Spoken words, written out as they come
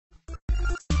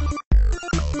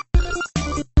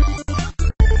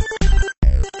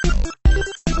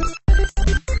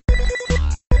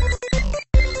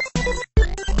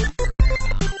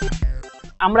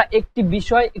আমরা একটি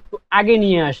বিষয় একটু আগে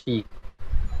নিয়ে আসি।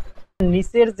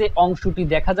 নিচের যে অংশটি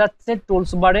দেখা যাচ্ছে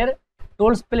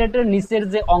টোলস প্লেটের নিচের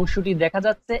যে অংশটি দেখা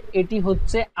যাচ্ছে, এটি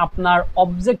হচ্ছে আপনার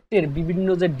অবজেক্টের বিভিন্ন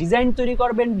যে ডিজাইন তৈরি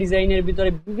করবেন, ডিজাইনের ভিতরে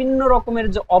বিভিন্ন রকমের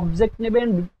যে অবজেক্ট নেবেন,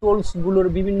 টোলসগুলোর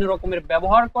বিভিন্ন রকমের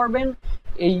ব্যবহার করবেন।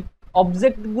 এই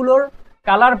অবজেক্টগুলোর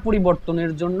কালার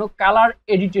পরিবর্তনের জন্য, কালার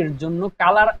এডিটের জন্য,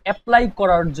 কালার অ্যাপ্লাই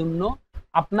করার জন্য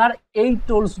আপনার এই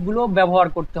টোলসগুলো ব্যবহার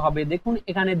করতে হবে। দেখুন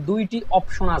এখানে দুইটি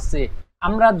অপশন আছে।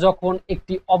 আমরা যখন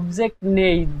একটি অবজেক্ট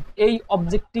নেই, এই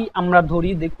অবজেক্টটি আমরা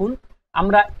ধরি, দেখুন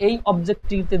আমরা এই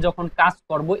অবজেক্টটিতে যখন কাজ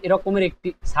করব, এরকমের একটি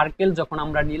সার্কেল যখন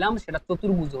আমরা নিলাম, সেটা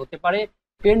চতুর্ভুজ হতে পারে,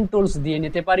 পেন টোলস দিয়ে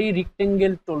নিতে পারি,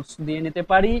 রেক্টেঙ্গেল টোলস দিয়ে নিতে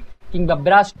পারি, কিংবা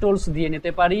ব্রাশ টোলস দিয়ে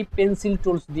নিতে পারি, পেন্সিল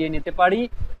টোলস দিয়ে নিতে পারি।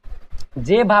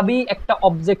 যেভাবেই একটা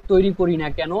অবজেক্ট তৈরি করি না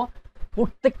কেন,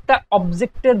 প্রত্যেকটা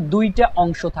অবজেক্টের দুইটা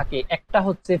অংশ থাকে, একটা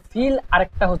হচ্ছে ফিল আর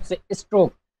একটা হচ্ছে স্ট্রোক।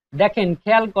 দেখেন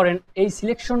খেয়াল করেন, এই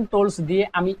সিলেকশন টুলস দিয়ে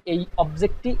আমি এই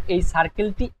অবজেক্টটি, এই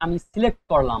সার্কেলটি আমি সিলেক্ট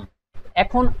করলাম।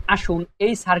 এখন আসুন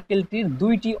এই সার্কেলটির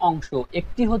দুইটি অংশ,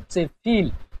 একটি হচ্ছে ফিল,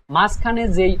 মাঝখানে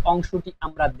যেই অংশটি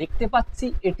আমরা দেখতে পাচ্ছি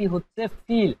এটি হচ্ছে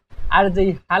ফিল, আর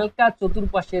যেই হালকা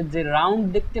চতুর্পাশে যে রাউন্ড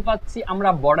দেখতে পাচ্ছি আমরা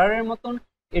বর্ডারের মতন,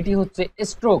 এটি হচ্ছে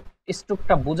স্ট্রোক।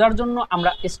 স্ট্রোকটা বোঝার জন্য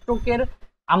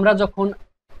আমরা যখন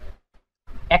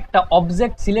একটা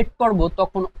অবজেক্ট সিলেক্ট করব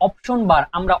তখন অপশন বার,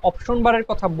 আমরা অপশন বারের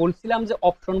কথা বলছিলাম যে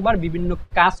অপশন বার বিভিন্ন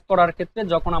কাজ করার ক্ষেত্রে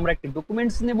যখন আমরা একটি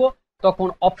ডকুমেন্টস নেব তখন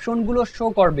অপশনগুলো শো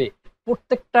করবে।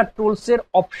 প্রত্যেকটা টুলসের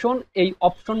অপশন এই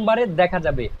অপশন বারে দেখা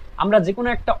যাবে। আমরা যে কোনো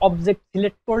একটা অবজেক্ট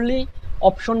সিলেক্ট করলেই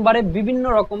অপশন বারে বিভিন্ন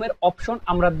রকমের অপশন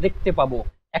আমরা দেখতে পাবো।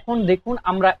 এখন দেখুন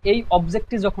আমরা এই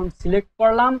অবজেক্টটি যখন সিলেক্ট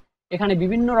করলাম, এখানে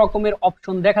বিভিন্ন রকমের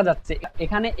অপশন দেখা যাচ্ছে।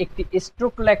 এখানে একটি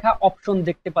স্ট্রোক লেখা অপশন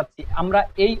দেখতে পাচ্ছি। আমরা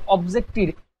এই অবজেক্টটির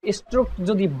স্ট্রোক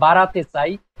যদি বাড়াতে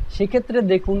চাই, সেক্ষেত্রে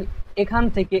দেখুন এখান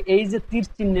থেকে এই যে তীর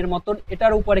চিহ্নের মতন,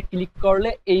 এটার উপরে ক্লিক করলে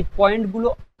এই পয়েন্টগুলো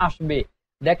আসবে।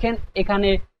 দেখেন এখানে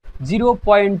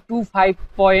 0.25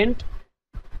 পয়েন্ট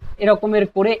এরকমের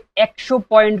করে 100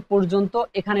 পয়েন্ট পর্যন্ত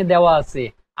এখানে দেওয়া আছে।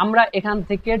 আমরা এখান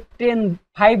থেকে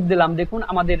 5 দিলাম, দেখুন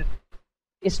আমাদের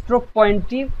স্ট্রোক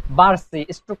পয়েন্টটি বাড়ছে,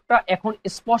 স্ট্রোকটা এখন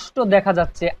স্পষ্ট দেখা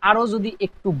যাচ্ছে। আরো যদি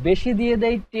একটু বেশি দিয়ে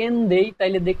দেই, 10 দেই,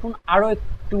 তাইলে দেখুন আরো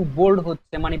একটু বোল্ড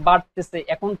হচ্ছে, মানে বাড়তেছে।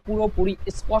 এখন পুরোপুরি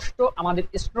স্পষ্ট আমাদের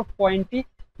স্ট্রোক পয়েন্টটি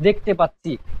দেখতে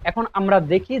পাচ্ছি। এখন আমরা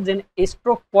দেখি যে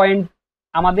স্ট্রোক পয়েন্ট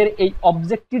আমাদের এই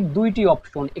অবজেক্টটির দুইটি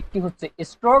অপশন, একটি হচ্ছে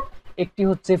স্ট্রোক, একটি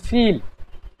হচ্ছে ফিল।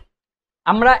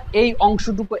 আমরা এই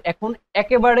অংশটুকু এখন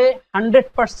একেবারে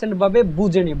 100% ভাবে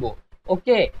বুঝে নেব।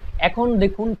 ওকে, এখন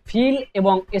দেখুন ফিল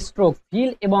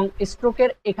এবং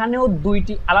স্ট্রোকের এখানেও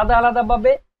দুইটি আলাদা আলাদা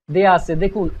ভাবে দেয়া আছে।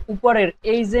 দেখুন উপরের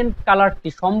এই যে কালারটি,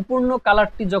 সম্পূর্ণ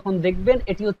কালারটি যখন দেখবেন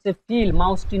এটি হচ্ছে ফিল,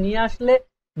 মাউসটি নিয়ে আসলে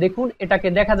দেখুন এটাকে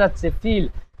দেখা যাচ্ছে ফিল।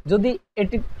 যদি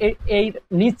এটি এই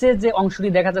নিচে যে অংশটি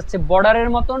দেখা যাচ্ছে বর্ডারের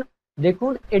মতন,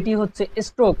 দেখুন এটি হচ্ছে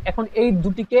স্ট্রোক। এখন এই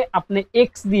দুটিকে আপনি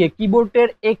এক্স দিয়ে, কিবোর্ডের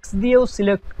এক্স দিয়েও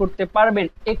সিলেক্ট করতে পারবেন।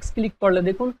 এক্স ক্লিক করলে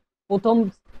দেখুন প্রথম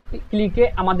ক্লিকে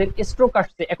আমাদের স্ট্রোক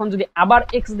আসছে। এখন যদি আবার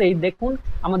এক্স দেই, দেখুন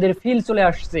আমাদের ফিল চলে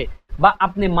আসছে। বা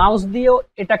আপনি মাউস দিয়েও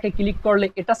এটাকে ক্লিক করলে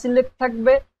এটা সিলেক্ট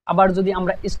থাকবে, আবার যদি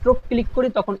আমরা স্ট্রোক ক্লিক করি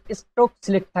তখন স্ট্রোক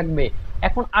সিলেক্ট থাকবে।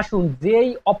 এখন আসুন যেই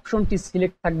অপশনটি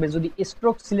সিলেক্ট থাকবে, যদি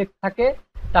স্ট্রোক সিলেক্ট থাকে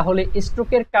তাহলে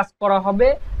স্ট্রোকের কাজ করা হবে,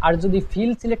 আর যদি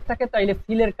ফিল সিলেক্ট থাকে তাহলে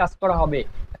ফিলের কাজ করা হবে।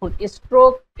 এখন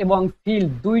স্ট্রোক এবং ফিল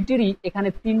দুইটিরই এখানে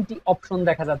তিনটি অপশন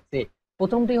দেখা যাচ্ছে।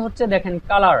 প্রথমটি হচ্ছে দেখেন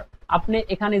কালার, আপনি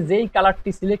এখানে যেই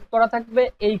কালারটি সিলেক্ট করা থাকবে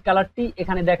এই কালারটি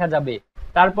এখানে দেখা যাবে।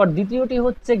 তারপর দ্বিতীয়টি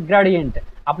হচ্ছে গ্রেডিয়েন্ট,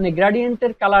 আপনি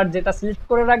গ্রেডিয়েন্টের কালার যেটা সিলেক্ট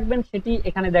করে রাখবেন সেটি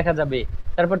এখানে দেখা যাবে।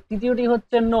 তারপর তৃতীয়টি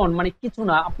হচ্ছে নন, মানে কিছু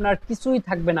না, আপনার কিছুই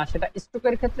থাকবে না, সেটা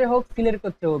স্ট্রোকের ক্ষেত্রে হোক ফিলের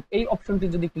ক্ষেত্রে হোক। এই অপশনটি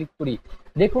যদি ক্লিক করি,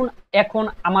 দেখুন এখন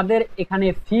আমাদের এখানে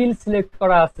ফিল সিলেক্ট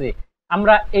করা আছে।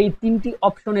 আমরা এই তিনটি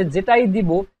অপশনে যেটাই দিব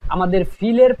আমাদের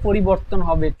ফিলের পরিবর্তন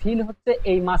হবে। ফিল হচ্ছে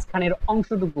এই মাঝখানের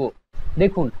অংশটুকু।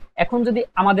 দেখুন এখন যদি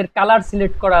আমাদের কালার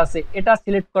সিলেক্ট করা আছে, এটা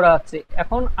সিলেক্ট করা আছে,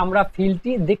 এখন আমরা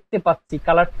ফিলটি দেখতে পাচ্ছি,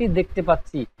 কালারটি দেখতে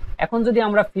পাচ্ছি। এখন যদি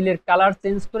আমরা ফিলের কালার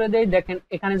চেঞ্জ করে দেই, দেখেন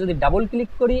এখানে যদি ডাবল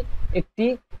ক্লিক করি একটি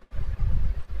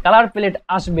কালার প্যালেট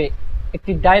আসবে,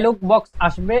 একটি ডায়লগ বক্স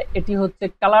আসবে, এটি হচ্ছে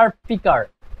কালার পিকার।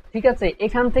 ঠিক আছে,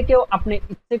 এখান থেকেও আপনি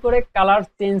ইচ্ছে করে কালার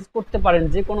চেঞ্জ করতে পারেন,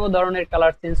 যে কোনো ধরনের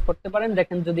কালার চেঞ্জ করতে পারেন।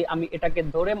 দেখেন যদি আমি এটাকে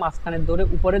ধরে মাঝখানে ধরে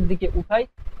উপরের দিকে উঠাই,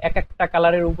 এক একটা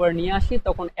কালারের উপরে নিয়ে আসি,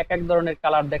 তখন এক এক ধরনের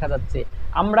কালার দেখা যাচ্ছে।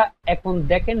 আমরা এখন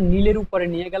দেখেন নীলের উপরে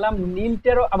নিয়ে গেলাম,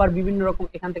 নীলটারও আবার বিভিন্ন রকম,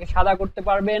 এখান থেকে সাদা করতে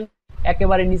পারবেন,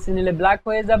 একেবারে নিচে নিলে ব্ল্যাক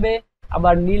হয়ে যাবে,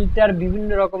 আবার নীলটার বিভিন্ন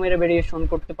রকমের ভেরিয়েশন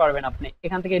করতে পারবেন। আপনি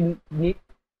এখান থেকে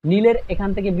নীলের এখান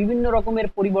থেকে বিভিন্ন রকমের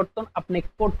পরিবর্তন আপনি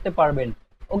করতে পারবেন।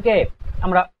 ওকে,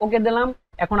 আমরা ওকে দিলাম।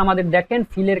 এখন আমাদের দেখেন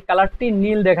ফিলের কালারটি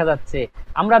নীল দেখা যাচ্ছে।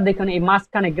 আমরা দেখুন এই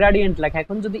মাঝখানে গ্রেডিয়েন্ট লেখা,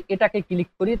 এখন যদি এটাকে ক্লিক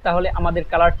করি তাহলে আমাদের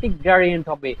কালারটি গ্রেডিয়েন্ট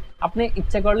হবে। আপনি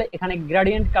ইচ্ছা করলে এখানে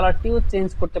গ্রেডিয়েন্ট কালারটিও চেঞ্জ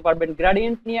করতে পারবেন।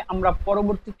 গ্রেডিয়েন্ট নিয়ে আমরা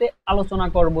পরবর্তীতে আলোচনা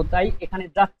করব, তাই এখানে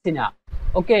যাচ্ছি না।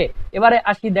 ওকে, এবারে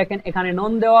আসি, দেখেন এখানে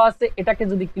নন দেওয়া আছে, এটাকে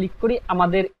যদি ক্লিক করি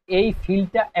আমাদের এই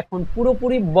ফিলটা এখন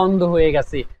পুরোপুরি বন্ধ হয়ে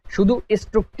গেছে, শুধু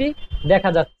স্ট্রোকটি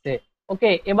দেখা যাচ্ছে। ওকে,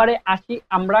 এবারে আসি,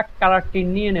 আমরা কালারটি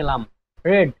নিয়ে নিলাম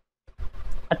রেড।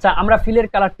 আচ্ছা, আমরা ফিলের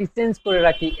কালারটি চেঞ্জ করে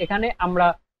রাখি, এখানে আমরা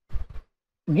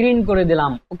গ্রিন করে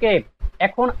দিলাম। ওকে,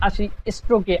 এখন আসি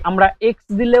স্ট্রোকে, আমরা এক্স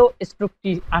দিলেও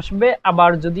স্ট্রোকটি আসবে,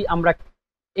 আবার যদি আমরা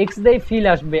এক্স দেই ফিল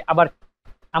আসবে। আবার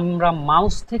আমরা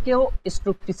মাউস থেকেও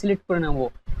স্ট্রোকটি সিলেক্ট করে নেব।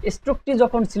 স্ট্রোকটি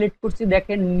যখন সিলেক্ট করছি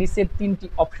দেখেন নিচের তিনটি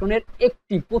অপশনের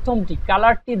একটি, প্রথমটি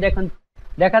কালারটি দেখেন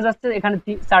দেখা যাচ্ছে, এখানে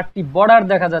চারটি বর্ডার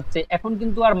দেখা যাচ্ছে। এখন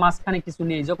কিন্তু আর মাঝখানে কিছু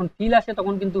নেই, যখন ফিল আসে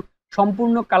তখন কিন্তু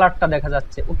সম্পূর্ণ কালারটা দেখা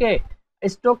যাচ্ছে। ওকে,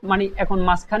 স্ট্রোক মানে এখন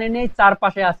মাঝখানে নেই,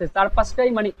 চারপাশে আছে,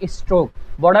 চারপাশটাই মানে স্ট্রোক,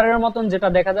 বর্ডারের মতন যেটা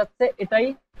দেখা যাচ্ছে এটাই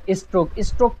স্ট্রোক।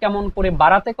 স্ট্রোক কেমন করে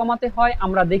বাড়াতে কমাতে হয়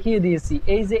আমরা দেখিয়ে দিয়েছি।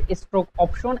 এই যে স্ট্রোক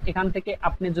অপশন, এখান থেকে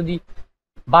আপনি যদি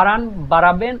বাড়ান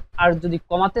বাড়াবেন, আর যদি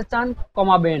কমাতে চান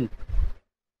কমাবেন।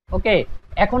 ওকে,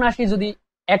 এখন আসি, যদি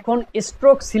এখন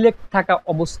স্ট্রোক সিলেক্ট থাকা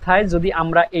অবস্থায় যদি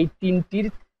আমরা এই তিনটির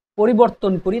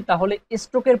পরিবর্তন করি তাহলে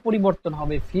স্ট্রোকের পরিবর্তন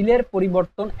হবে, ফিলের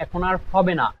পরিবর্তন এখন আর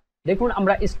হবে না। দেখুন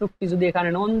আমরা স্ট্রোকটি যদি এখানে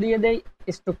নন দিয়ে দেই,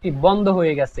 স্ট্রোকটি বন্ধ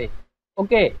হয়ে গেছে।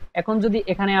 ওকে, এখন যদি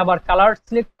এখানে আবার কালার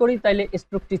সিলেক্ট করি তাহলে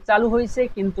স্ট্রোকটি চালু হয়েছে,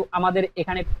 কিন্তু আমাদের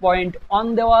এখানে পয়েন্ট অন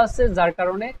দেওয়া আছে যার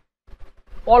কারণে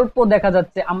অল্প দেখা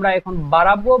যাচ্ছে। আমরা এখন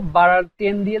বাড়াবো, বাড়ার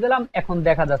 10 দিয়ে দিলাম, এখন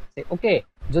দেখা যাচ্ছে। ওকে,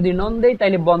 যদি নন দেই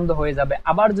তাইলে বন্ধ হয়ে যাবে।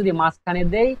 আবার যদি মাঝখানে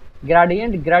দেই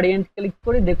গ্রেডিয়েন্ট, গ্রেডিয়েন্ট ক্লিক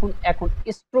করি, দেখুন এখন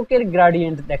স্ট্রোকের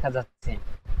গ্রেডিয়েন্ট দেখা যাচ্ছে।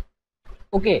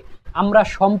 ওকে, আমরা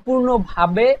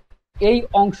সম্পূর্ণভাবে এই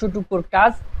অংশটুকুর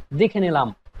কাজ দেখে নিলাম।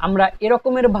 আমরা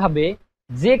এরকমের ভাবে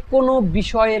যে কোনো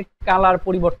বিষয়ের কালার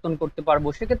পরিবর্তন করতে পারবো।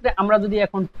 সেক্ষেত্রে আমরা যদি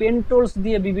এখন পেন টুলস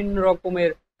দিয়ে বিভিন্ন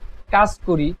রকমের কাজ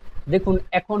করি, দেখুন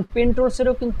এখন পেন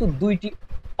টুলসেরও কিন্তু দুইটি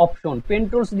অপশন। পেন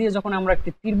টুলস দিয়ে যখন আমরা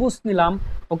একটি ত্রিভুজ নিলাম,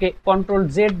 ওকে কন্ট্রোল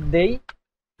জেড দেই,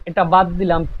 এটা বাদ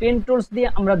দিলাম। পেন টুলস দিয়ে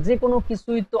আমরা যে কোনো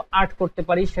কিছুই তো আর্ট করতে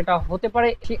পারি, সেটা হতে পারে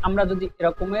আমরা যদি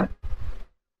এরকমের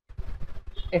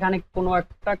এখানে কোনো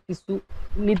একটা কিছু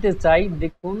নিতে চাই,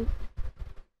 দেখুন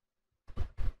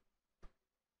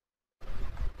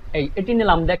এই এটি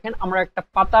নিলাম, দেখেন আমরা একটা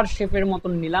পাতার শেপের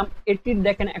মতন নিলাম। এটির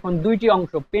দেখেন এখন দুইটি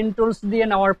অংশ, পেন টুলস দিয়ে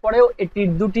নেওয়ার পরেও এটির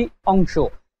দুটি অংশ,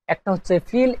 একটা হচ্ছে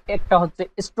ফিল, একটা হচ্ছে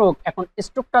স্ট্রোক। এখন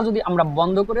স্ট্রোকটা যদি আমরা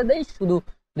বন্ধ করে দেই, শুধু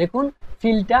দেখুন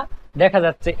ফিলটা দেখা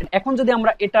যাচ্ছে। এখন যদি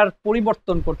আমরা এটার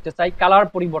পরিবর্তন করতে চাই, কালার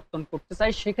পরিবর্তন করতে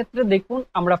চাই, সেক্ষেত্রে দেখুন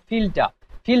আমরা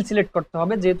ফিল সিলেক্ট করতে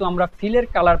হবে, যেহেতু আমরা ফিলের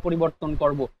কালার পরিবর্তন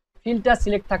করব। ফিলটা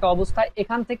সিলেক্ট থাকা অবস্থায়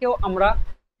এখান থেকেও আমরা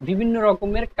বিভিন্ন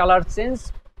রকমের কালার চেঞ্জ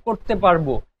করতে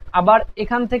পারবো। আবার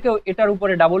এখান থেকেও এটার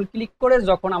উপরে ডাবল ক্লিক করে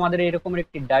যখন আমাদের এরকমের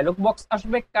একটি ডায়লগ বক্স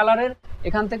আসবে কালারের,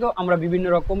 এখান থেকেও আমরা বিভিন্ন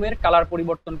রকমের কালার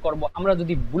পরিবর্তন করব। আমরা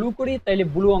যদি ব্লু করি তাহলে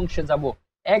ব্লু অংশে যাব,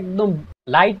 একদম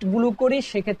লাইট ব্লু করি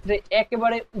সেক্ষেত্রে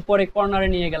একেবারে উপরে কর্নারে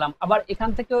নিয়ে গেলাম। আবার এখান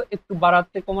থেকেও একটু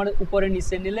বাড়াতে কমাতে উপরে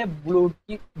নিচে নিলে ব্লুর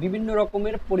কি বিভিন্ন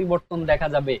রকমের পরিবর্তন দেখা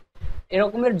যাবে।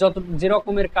 এরকমের যে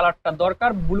রকমের কালারটা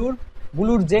দরকার,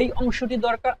 ব্লুর যেই অংশটি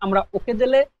দরকার আমরা ওকে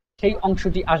দিলে সেই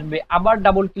অংশটি আসবে। আবার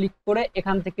ডাবল ক্লিক করে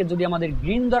এখান থেকে যদি আমাদের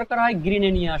গ্রিন দরকার হয়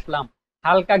গ্রিনে নিয়ে আসলাম।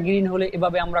 হালকা গ্রিন হলে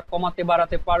এভাবে আমরা কমাতে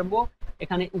বাড়াতে পারবো।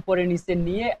 এখানে উপরে নিচে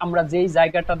নিয়ে আমরা যেই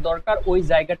জায়গাটা দরকার ওই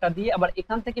জায়গাটা দিয়ে আবার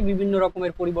এখান থেকে বিভিন্ন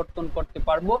রকমের পরিবর্তন করতে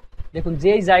পারবো। দেখুন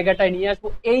যেই জায়গাটায় নিয়ে আসবো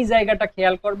এই জায়গাটা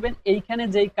খেয়াল করবেন, এইখানে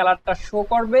যেই কালারটা শো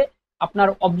করবে আপনার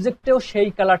অবজেক্টেও সেই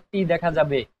কালারটি দেখা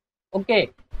যাবে। ওকে,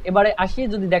 এবারে আসি,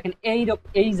 যদি দেখেন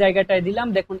এই জায়গাটায় দিলাম,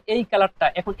 দেখুন এই কালারটা,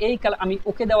 এখন এই কালার আমি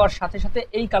ওকে দেওয়ার সাথে সাথে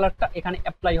এই কালারটা এখানে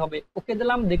অ্যাপ্লাই হবে। ওকে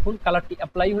দিলাম, দেখুন কালারটি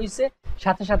অ্যাপ্লাই হয়েছে,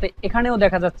 সাথে সাথে এখানেও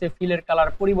দেখা যাচ্ছে ফিলের কালার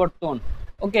পরিবর্তন।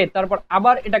 ওকে, তারপর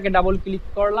আবার এটাকে ডাবল ক্লিক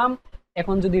করলাম,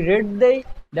 এখন যদি রেড দেই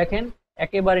দেখেন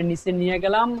একেবারে নিচে নিয়ে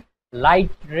গেলাম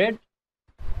লাইট রেড,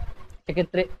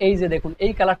 সেক্ষেত্রে এই যে দেখুন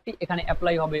এই কালারটি এখানে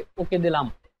অ্যাপ্লাই হবে। ওকে দিলাম।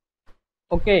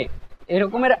 ওকে,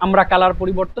 এরকমের আমরা কালার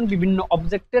পরিবর্তন, বিভিন্ন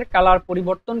অবজেক্টের কালার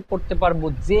পরিবর্তন করতে পারবো।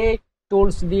 যে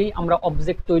টুলস দিয়ে আমরা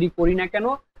অবজেক্ট তৈরি করি না কেন,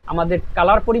 আমাদের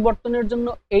কালার পরিবর্তনের জন্য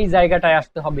এই জায়গাটায়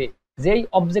আসতে হবে। যেই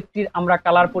অবজেক্টটির আমরা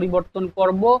কালার পরিবর্তন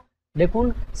করব, দেখুন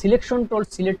সিলেকশন টুল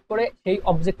সিলেক্ট করে সেই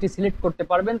অবজেক্টটি সিলেক্ট করতে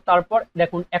পারবেন। তারপর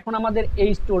দেখুন এখন আমাদের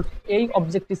এই টুল এই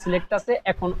অবজেক্টটি সিলেক্ট আছে,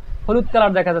 এখন হলুদ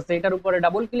কালার দেখা যাচ্ছে, এটার উপরে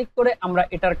ডাবল ক্লিক করে আমরা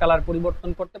এটার কালার পরিবর্তন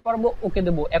করতে পারবো। ওকে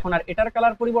দেবো, এখন আর এটার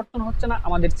কালার পরিবর্তন হচ্ছে না,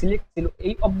 আমাদের সিলেক্ট ছিল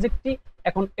এই অবজেক্টটি,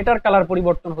 এখন এটার কালার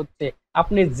পরিবর্তন হচ্ছে।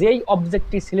 আপনি যেই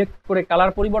অবজেক্টটি সিলেক্ট করে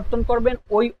কালার পরিবর্তন করবেন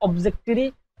ওই অবজেক্টেরই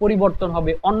পরিবর্তন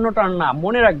হবে, অন্যটার না।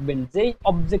 মনে রাখবেন যেই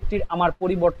অবজেক্টটির আমার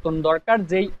পরিবর্তন দরকার,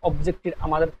 যেই অবজেক্টটির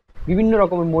আমাদের বিভিন্ন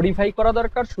রকমের মডিফাই করা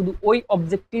দরকার, শুধু ওই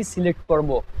অবজেক্টটি সিলেক্ট করব।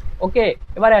 ওকে,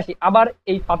 এবারে আসি আবার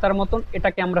এই পাতার মতন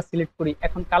এটাকে আমরা সিলেক্ট করি।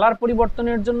 এখন কালার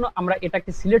পরিবর্তনের জন্য আমরা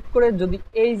এটাকে সিলেক্ট করে, যদি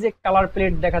এই যে কালার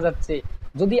প্লেট দেখা যাচ্ছে,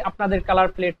 যদি আপনাদের কালার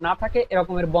প্লেট না থাকে,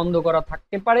 এরকমের বন্ধ করা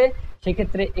থাকতে পারে,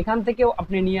 সেক্ষেত্রে এখান থেকেও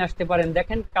আপনি নিয়ে আসতে পারেন।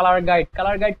 দেখেন colour guide,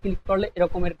 colour guide click করলে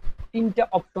এরকমের 3টা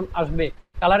অপশন আসবে।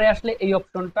 কালারে আসলে এই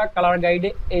অপশনটা, কালার গাইডে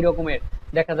এই রকমের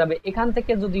দেখা যাবে। এখান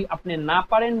থেকে যদি আপনি না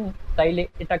পারেন তাইলে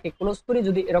এটাকে ক্লোজ করি।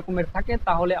 যদি এরকমের থাকে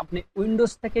তাহলে আপনি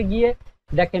উইন্ডোজ থেকে গিয়ে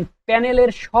দেখেন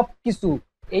প্যানেলের সবকিছু,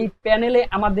 এই প্যানেলে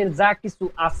আমাদের যা কিছু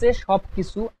আছে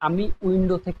সবকিছু আমি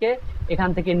উইন্ডো থেকে এখান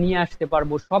থেকে নিয়ে আসতে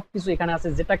পারবো। সবকিছু এখানে আছে,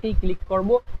 যেটাকেই ক্লিক করব।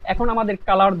 এখন আমাদের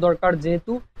কালার দরকার,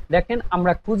 যেহেতু দেখেন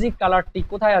আমরা খুঁজি কালারটি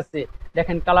কোথায় আছে।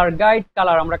 দেখেন কালার গাইড,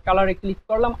 কালার, আমরা কালারে ক্লিক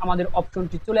করলাম, আমাদের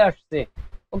অপশনটি চলে আসছে।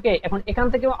 ওকে, এখন এখান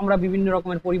থেকেও আমরা বিভিন্ন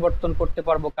রকমের পরিবর্তন করতে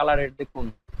পারবো কালারের। দেখুন,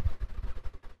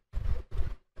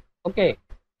 ওকে,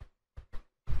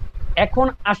 এখন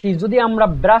আসি যদি আমরা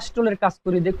ব্রাশ টুলের কাজ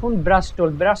করি। দেখুন ব্রাশ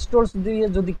টুল দিয়ে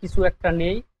যদি কিছু একটা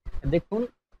নেই, দেখুন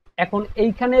এখন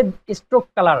এইখানে স্ট্রোক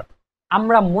কালার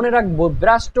আমরা মনে রাখবো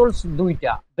ব্রাশ টুলস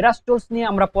 2টা। ব্রাশ টুলস নিয়ে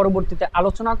আমরা পরবর্তীতে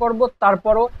আলোচনা করব।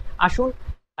 তারপরও আসুন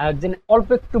অল্প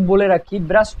একটু বলে রাখি,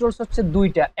 ব্রাশ টুলস হচ্ছে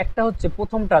 2টা। একটা হচ্ছে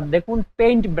প্রথমটা, দেখুন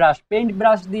পেইন্ট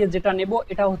ব্রাশ দিয়ে যেটা নেব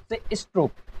এটা হচ্ছে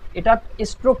স্ট্রোক, এটা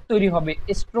স্ট্রোক তৈরি হবে,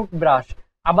 স্ট্রোক ব্রাশ।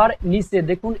 আবার নিচে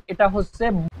দেখুন এটা হচ্ছে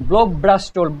ব্লব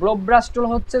ব্রাশ টুল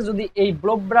হচ্ছে, যদি এই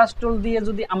ব্লব ব্রাশ টুল দিয়ে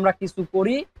যদি আমরা কিছু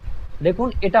করি, দেখুন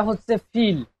এটা হচ্ছে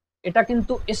ফিল, এটা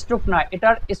কিন্তু স্ট্রোক না,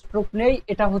 এটার স্ট্রোক নেই,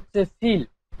 এটা হচ্ছে ফিল।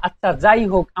 আচ্ছা যাই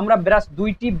হোক, আমরা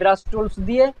দুইটি ব্রাশ টুলস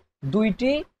দিয়ে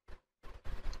 2টি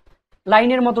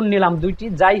লাইনের মতন নিলাম, 2টি,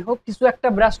 যাই হোক কিছু একটা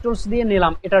ব্রাশ টুলস দিয়ে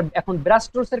নিলাম। এটার এখন ব্রাশ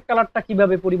টুলস এর কালারটা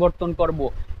কিভাবে পরিবর্তন করব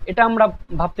এটা আমরা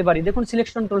ভাবতে পারি। দেখুন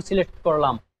সিলেকশন টুল সিলেক্ট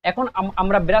করলাম, এখন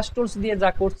আমরা ব্রাশ টুলস দিয়ে যা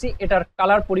করছি এটার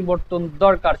কালার পরিবর্তন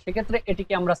দরকার, সেক্ষেত্রে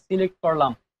এটিকে আমরা সিলেক্ট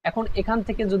করলাম। এখন এখান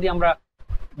থেকে যদি আমরা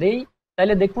দেই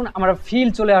তাহলে দেখুন আমরা ফিল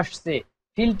চলে আসছে,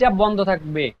 ফিলটা বন্ধ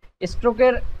থাকবে।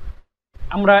 স্ট্রোকের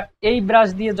আমরা এই ব্রাশ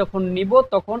দিয়ে যখন নিব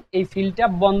তখন এই ফিলটা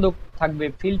বন্ধ থাকবে,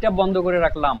 ফিলটা বন্ধ করে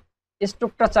রাখলাম।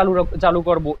 স্ট্রোকটা চালু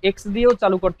করব, এক্স দিয়েও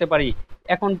চালু করতে পারি।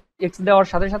 এখন এক্স দেওয়ার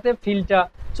সাথে সাথে ফিলটা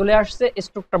চলে আসছে,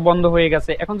 স্ট্রোকটা বন্ধ হয়ে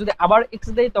গেছে। এখন যদি আবার এক্স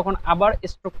দেই তখন আবার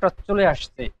স্ট্রোকটা চলে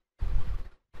আসছে।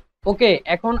 ওকে,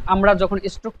 এখন আমরা যখন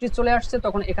স্ট্রোকটি চলে আসছে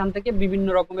তখন এখান থেকে বিভিন্ন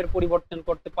রকমের পরিবর্তন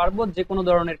করতে পারবো, যে কোনো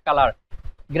ধরনের কালার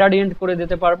গ্রাডিয়েন্ট করে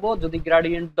দিতে পারবো। যদি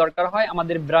গ্রাডিয়েন্ট দরকার হয়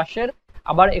আমাদের ব্রাশের,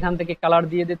 আবার এখান থেকে কালার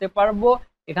দিয়ে দিতে পারবো,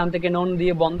 এখান থেকে নন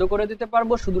দিয়ে বন্ধ করে দিতে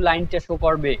পারবো, শুধু লাইনটা শো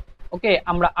করবে। ওকে,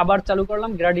 আমরা আবার চালু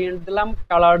করলাম, গ্রাডিয়েন্ট দিলাম,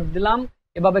 কালার দিলাম,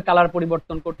 এভাবে কালার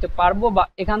পরিবর্তন করতে পারবো। বা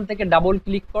এখান থেকে ডাবল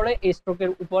ক্লিক করে এই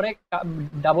স্ট্রোকের উপরে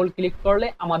ডাবল ক্লিক করলে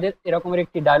আমাদের এরকমের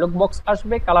একটি ডায়লগ বক্স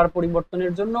আসবে কালার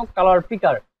পরিবর্তনের জন্য, কালার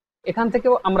পিকার। এখান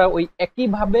থেকেও আমরা ওই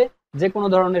একইভাবে যে কোনো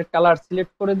ধরনের কালার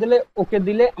সিলেক্ট করে দিলে, ওকে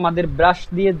দিলে আমাদের ব্রাশ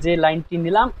দিয়ে যে লাইনটি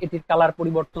নিলাম এটির কালার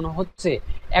পরিবর্তন হচ্ছে।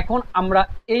 এখন আমরা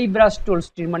এই ব্রাশ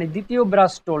টুলসটির মানে দ্বিতীয়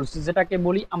ব্রাশ টুলস যেটাকে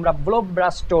বলি আমরা ব্লব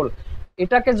ব্রাশ টুল,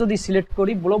 এটাকে যদি সিলেক্ট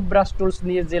করি, ব্লব ব্রাশ টুলস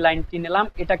নিয়ে যে লাইনটি নিলাম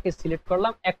এটাকে সিলেক্ট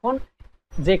করলাম। এখন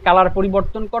যে কালার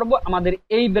পরিবর্তন করব আমাদের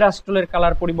এই ব্রাশ টুলের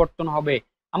কালার পরিবর্তন হবে।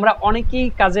 আমরা অনেকেই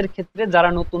কাজের ক্ষেত্রে যারা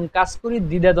নতুন কাজ করি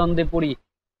দ্বিধাদ্বন্দ্বে পড়ি,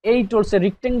 এই টুলসের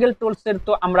রেক্টেঙ্গেল টুলসের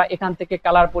তো আমরা এখান থেকে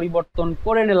কালার পরিবর্তন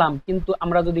করে নিলাম, কিন্তু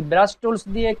আমরা যদি ব্রাশ টুলস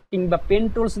দিয়ে কিংবা পেন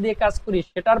টুলস দিয়ে কাজ করি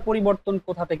সেটার পরিবর্তন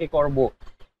কোথা থেকে করব।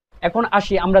 এখন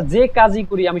আসি, আমরা যে কাজই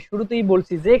করি, আমি শুরুতেই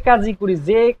বলছি যে কাজই করি,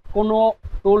 যে কোনো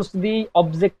টুলস দিয়ে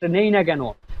অবজেক্ট নেই না কেন,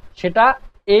 সেটা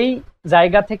এই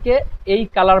জায়গা থেকে এই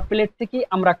কালার প্লেট থেকে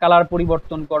আমরা কালার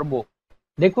পরিবর্তন করব।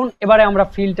 দেখুন এবারে আমরা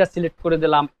ফিলটা সিলেক্ট করে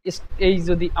দিলাম। এই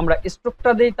যদি আমরা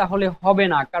স্ট্রোকটা দেই তাহলে হবে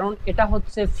না, কারণ এটা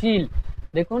হচ্ছে ফিল।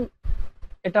 দেখুন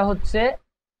এটা হচ্ছে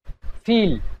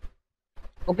ফিল।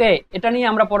 ওকে, এটা নিয়ে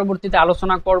আমরা পরবর্তীতে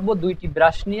আলোচনা করব 2টি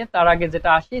ব্রাশ নিয়ে। তার আগে যেটা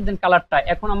আসি দেন কালারটা,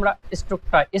 এখন আমরা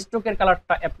স্ট্রোকের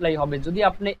কালারটা অ্যাপ্লাই হবে। যদি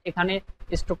আপনি এখানে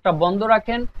স্ট্রোকটা বন্ধ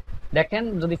রাখেন, দেখেন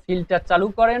যদি ফিলটা চালু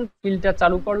করেন, ফিলটা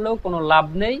চালু করলেও কোনো লাভ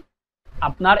নেই,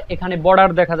 আপনার এখানে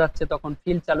বর্ডার দেখা যাচ্ছে। তখন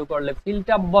ফিল চালু করলে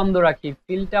ফিলটা বন্ধ রাখি,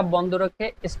 ফিলটা বন্ধ রেখে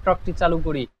স্ট্রোকটি চালু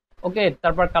করি। ওকে,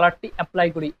 তারপর কালারটি অ্যাপ্লাই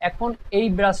করি। এখন এই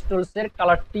ব্রাশ টুলসের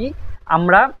কালারটি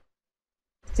আমরা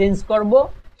চেঞ্জ করব,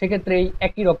 সেক্ষেত্রে এই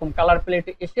একই রকম কালার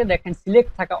প্লেটে এসে দেখেন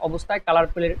সিলেক্ট থাকা অবস্থায় কালার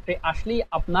প্লেটে আসলেই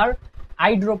আপনার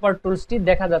আইড্রপার টুলসটি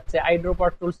দেখা যাচ্ছে। আইড্রপার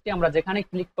টুলসটি আমরা যেখানে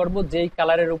ক্লিক করব, যেই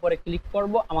কালারের উপরে ক্লিক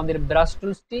করব আমাদের ব্রাশ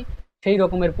টুলসটি সেই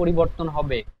রকমের পরিবর্তন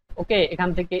হবে। ওকে, এখান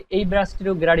থেকে এই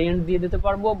ব্রাশটিরও গ্রেডিয়েন্ট দিয়ে দিতে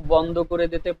পারবো, বন্ধ করে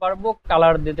দিতে পারবো,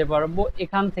 কালার দিতে পারবো।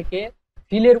 এখান থেকে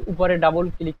ফিলের উপরে ডাবল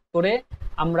ক্লিক করে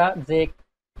আমরা যে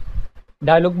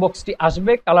ডায়লগ বক্সটি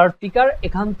আসবে কালার পিকার,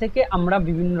 এখান থেকে আমরা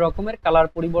বিভিন্ন রকমের কালার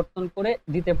পরিবর্তন করে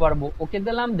দিতে পারবো। ওকে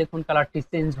দিলাম, দেখুন কালারটি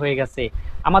চেঞ্জ হয়ে গেছে।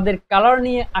 আমাদের কালার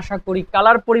নিয়ে আশা করি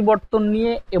কালার পরিবর্তন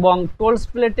নিয়ে এবং টোলস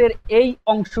প্লেটের এই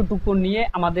অংশটুকু নিয়ে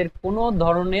আমাদের কোনো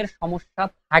ধরনের সমস্যা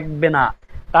থাকবে না।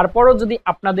 তারপরও যদি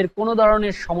আপনাদের কোনো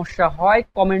ধরনের সমস্যা হয়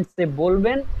কমেন্টসে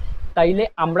বলবেন, তাইলে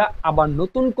আমরা আবার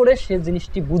নতুন করে সে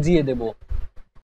জিনিসটি বুঝিয়ে দেব।